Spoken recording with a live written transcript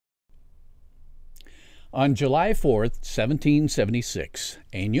On July 4th, 1776,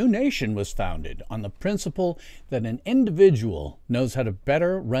 a new nation was founded on the principle that an individual knows how to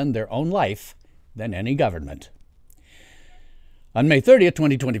better run their own life than any government. On May 30th,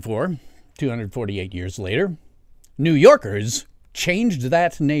 2024, 248 years later, New Yorkers changed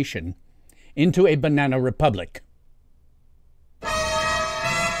that nation into a banana republic.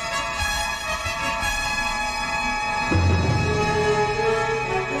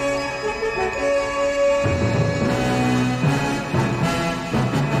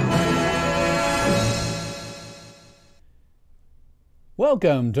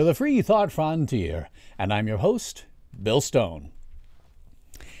 Welcome to the Free Thought Frontier, and I'm your host, Bill Stone.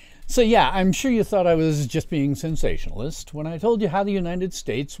 So yeah, I'm sure you thought I was just being sensationalist when I told you how the United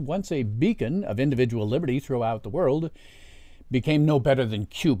States, once a beacon of individual liberty throughout the world, became no better than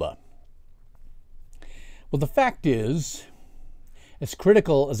Cuba. Well, the fact is, as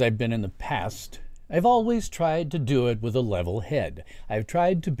critical as I've been in the past, I've always tried to do it with a level head. I've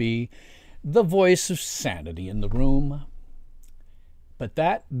tried to be the voice of sanity in the room. But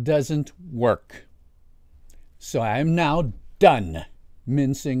that doesn't work. So I am now done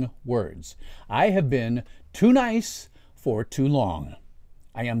mincing words. I have been too nice for too long.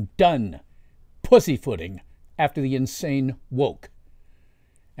 I am done pussyfooting after the insane woke.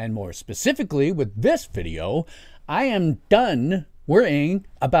 And more specifically, with this video, I am done worrying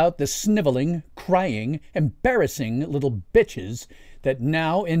about the sniveling, crying, embarrassing little bitches that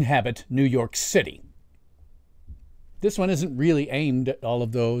now inhabit New York City. This one isn't really aimed at all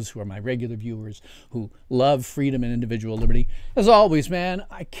of those who are my regular viewers who love freedom and individual liberty. As always, man,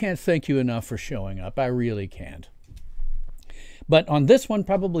 I can't thank you enough for showing up. I really can't. But on this one,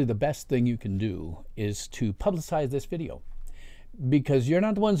 probably the best thing you can do is to publicize this video, because you're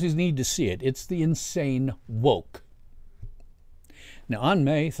not the ones who need to see it. It's the insane woke. Now, on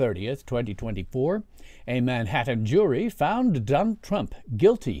May 30th, 2024, a Manhattan jury found Donald Trump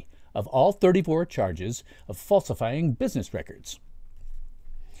guilty of all 34 charges of falsifying business records.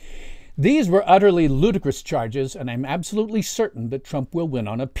 These were utterly ludicrous charges, and I'm absolutely certain that Trump will win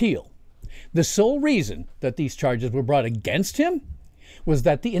on appeal. The sole reason that these charges were brought against him was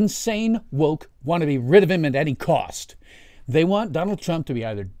that the insane woke want to be rid of him at any cost. They want Donald Trump to be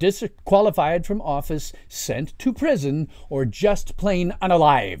either disqualified from office, sent to prison, or just plain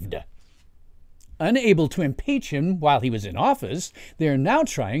unalived. Unable to impeach him while he was in office, they are now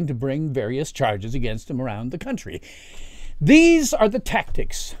trying to bring various charges against him around the country. These are the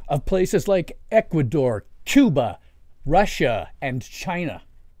tactics of places like Ecuador, Cuba, Russia, and China.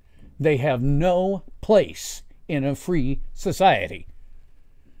 They have no place in a free society.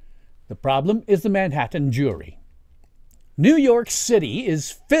 The problem is the Manhattan jury. New York City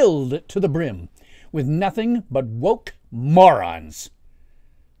is filled to the brim with nothing but woke morons.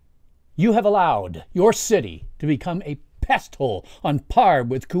 You have allowed your city to become a pest hole on par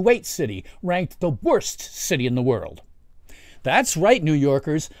with Kuwait City, ranked the worst city in the world. That's right, New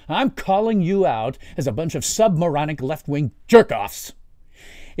Yorkers. I'm calling you out as a bunch of submoronic left-wing jerk-offs.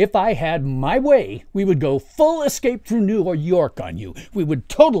 If I had my way, we would go full escape through New York on you. We would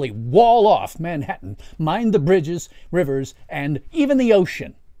totally wall off Manhattan, mine the bridges, rivers, and even the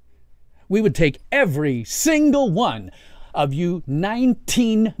ocean. We would take every single one of you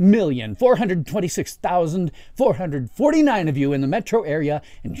 19,426,449 of you in the metro area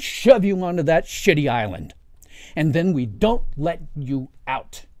and shove you onto that shitty island. And then we don't let you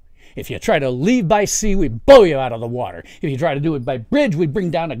out. If you try to leave by sea, we blow you out of the water. If you try to do it by bridge, we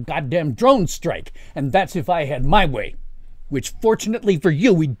bring down a goddamn drone strike. And that's if I had my way, which fortunately for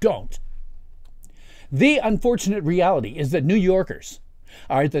you, we don't. The unfortunate reality is that New Yorkers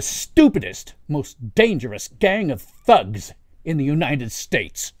are the stupidest, most dangerous gang of thugs in the United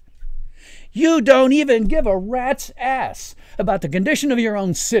States. You don't even give a rat's ass about the condition of your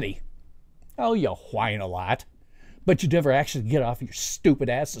own city. Oh, you whine a lot, but you never actually get off your stupid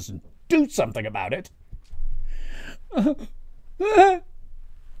asses and do something about it. The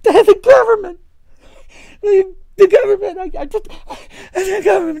government! The government, the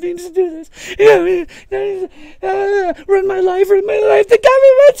government needs to do this. Run my life. The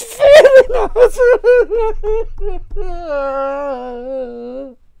government's failing us.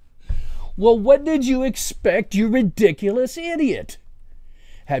 Well, what did you expect, you ridiculous idiot?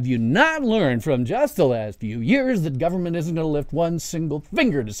 Have you not learned from just the last few years that government isn't going to lift one single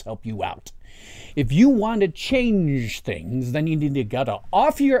finger to help you out? If you want to change things, then you need to get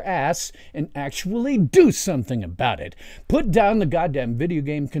off your ass and actually do something about it. Put down the goddamn video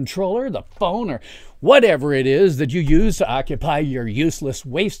game controller, the phone, or whatever it is that you use to occupy your useless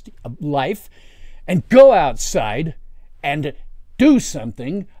waste of life, and go outside and do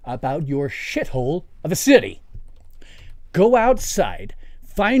something about your shithole of a city. Go outside,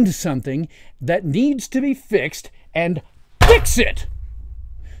 find something that needs to be fixed, and fix it.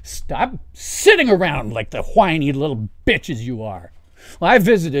 Stop sitting around like the whiny little bitches you are. Well, I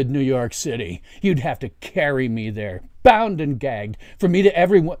visited New York City. You'd have to carry me there, bound and gagged, for me to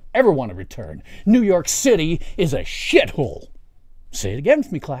ever want to return. New York City is a shithole. Say it again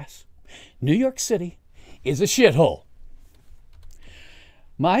with me, class. New York City is a shithole.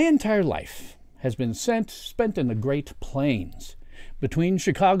 My entire life has been spent in the Great Plains between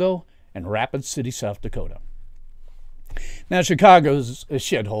Chicago and Rapid City, South Dakota. Now, Chicago's a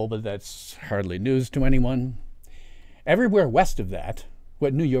shithole, but that's hardly news to anyone. Everywhere west of that,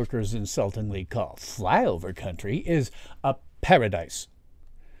 what New Yorkers insultingly call flyover country, is a paradise.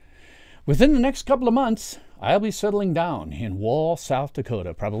 Within the next couple of months, I'll be settling down in Wall, South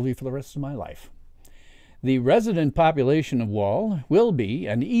Dakota, probably for the rest of my life. The resident population of Wall will be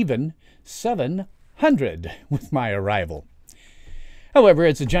an even 700 with my arrival. However,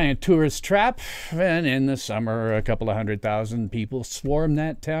 it's a giant tourist trap, and in the summer, a couple of 100,000 people swarm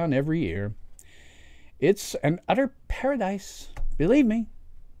that town every year. It's an utter paradise, believe me.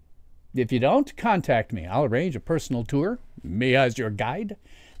 If you don't, contact me. I'll arrange a personal tour, me as your guide,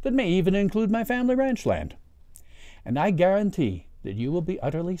 that may even include my family ranch land. And I guarantee that you will be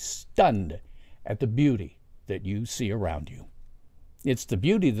utterly stunned at the beauty that you see around you. It's the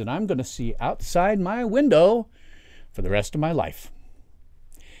beauty that I'm going to see outside my window for the rest of my life.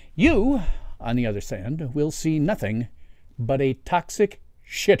 You, on the other hand, will see nothing but a toxic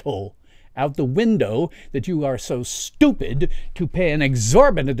shithole out the window that you are so stupid to pay an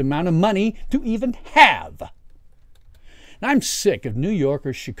exorbitant amount of money to even have. I'm sick of New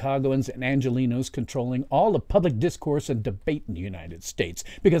Yorkers, Chicagoans, and Angelenos controlling all the public discourse and debate in the United States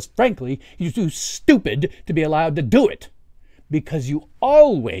because, frankly, you're too stupid to be allowed to do it. Because you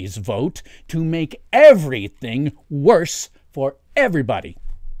always vote to make everything worse for everybody.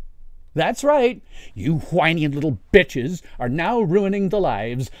 That's right, you whiny little bitches are now ruining the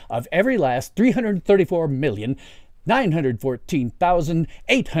lives of every last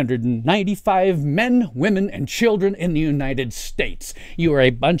 334,914,895 men, women, and children in the United States. You are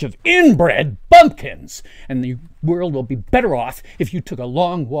a bunch of inbred bumpkins, and the world will be better off if you took a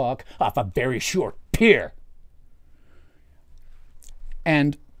long walk off a very short pier.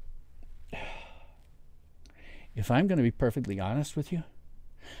 And if I'm going to be perfectly honest with you,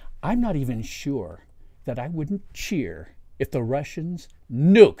 I'm not even sure that I wouldn't cheer if the Russians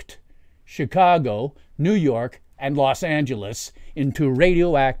nuked Chicago, New York, and Los Angeles into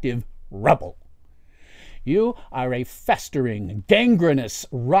radioactive rubble. You are a festering, gangrenous,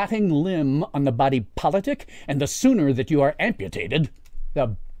 rotting limb on the body politic, and the sooner that you are amputated,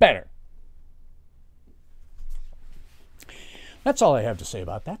 the better. That's all I have to say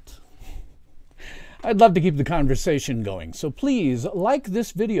about that. I'd love to keep the conversation going, so please like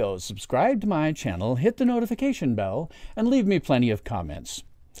this video, subscribe to my channel, hit the notification bell, and leave me plenty of comments.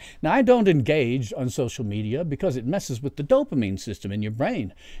 Now, I don't engage on social media because it messes with the dopamine system in your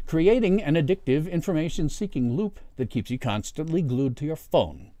brain, creating an addictive information-seeking loop that keeps you constantly glued to your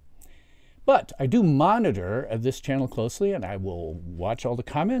phone. But I do monitor this channel closely, and I will watch all the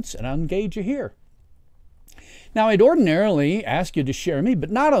comments, and I'll engage you here. Now, I'd ordinarily ask you to share me, but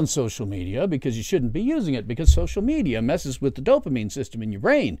not on social media, because you shouldn't be using it, because social media messes with the dopamine system in your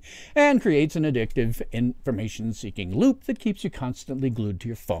brain and creates an addictive information-seeking loop that keeps you constantly glued to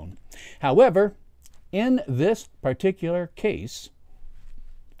your phone. However, in this particular case,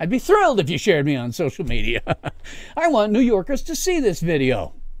 I'd be thrilled if you shared me on social media. I want New Yorkers to see this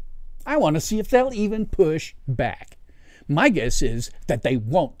video. I want to see if they'll even push back. My guess is that they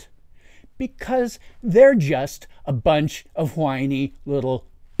won't, because they're just a bunch of whiny little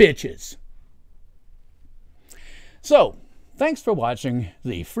bitches. So, thanks for watching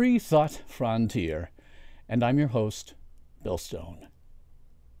the Free Thought Frontier, and I'm your host, Bill Stone.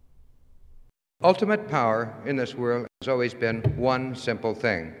 Ultimate power in this world has always been one simple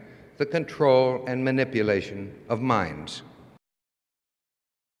thing: the control and manipulation of minds.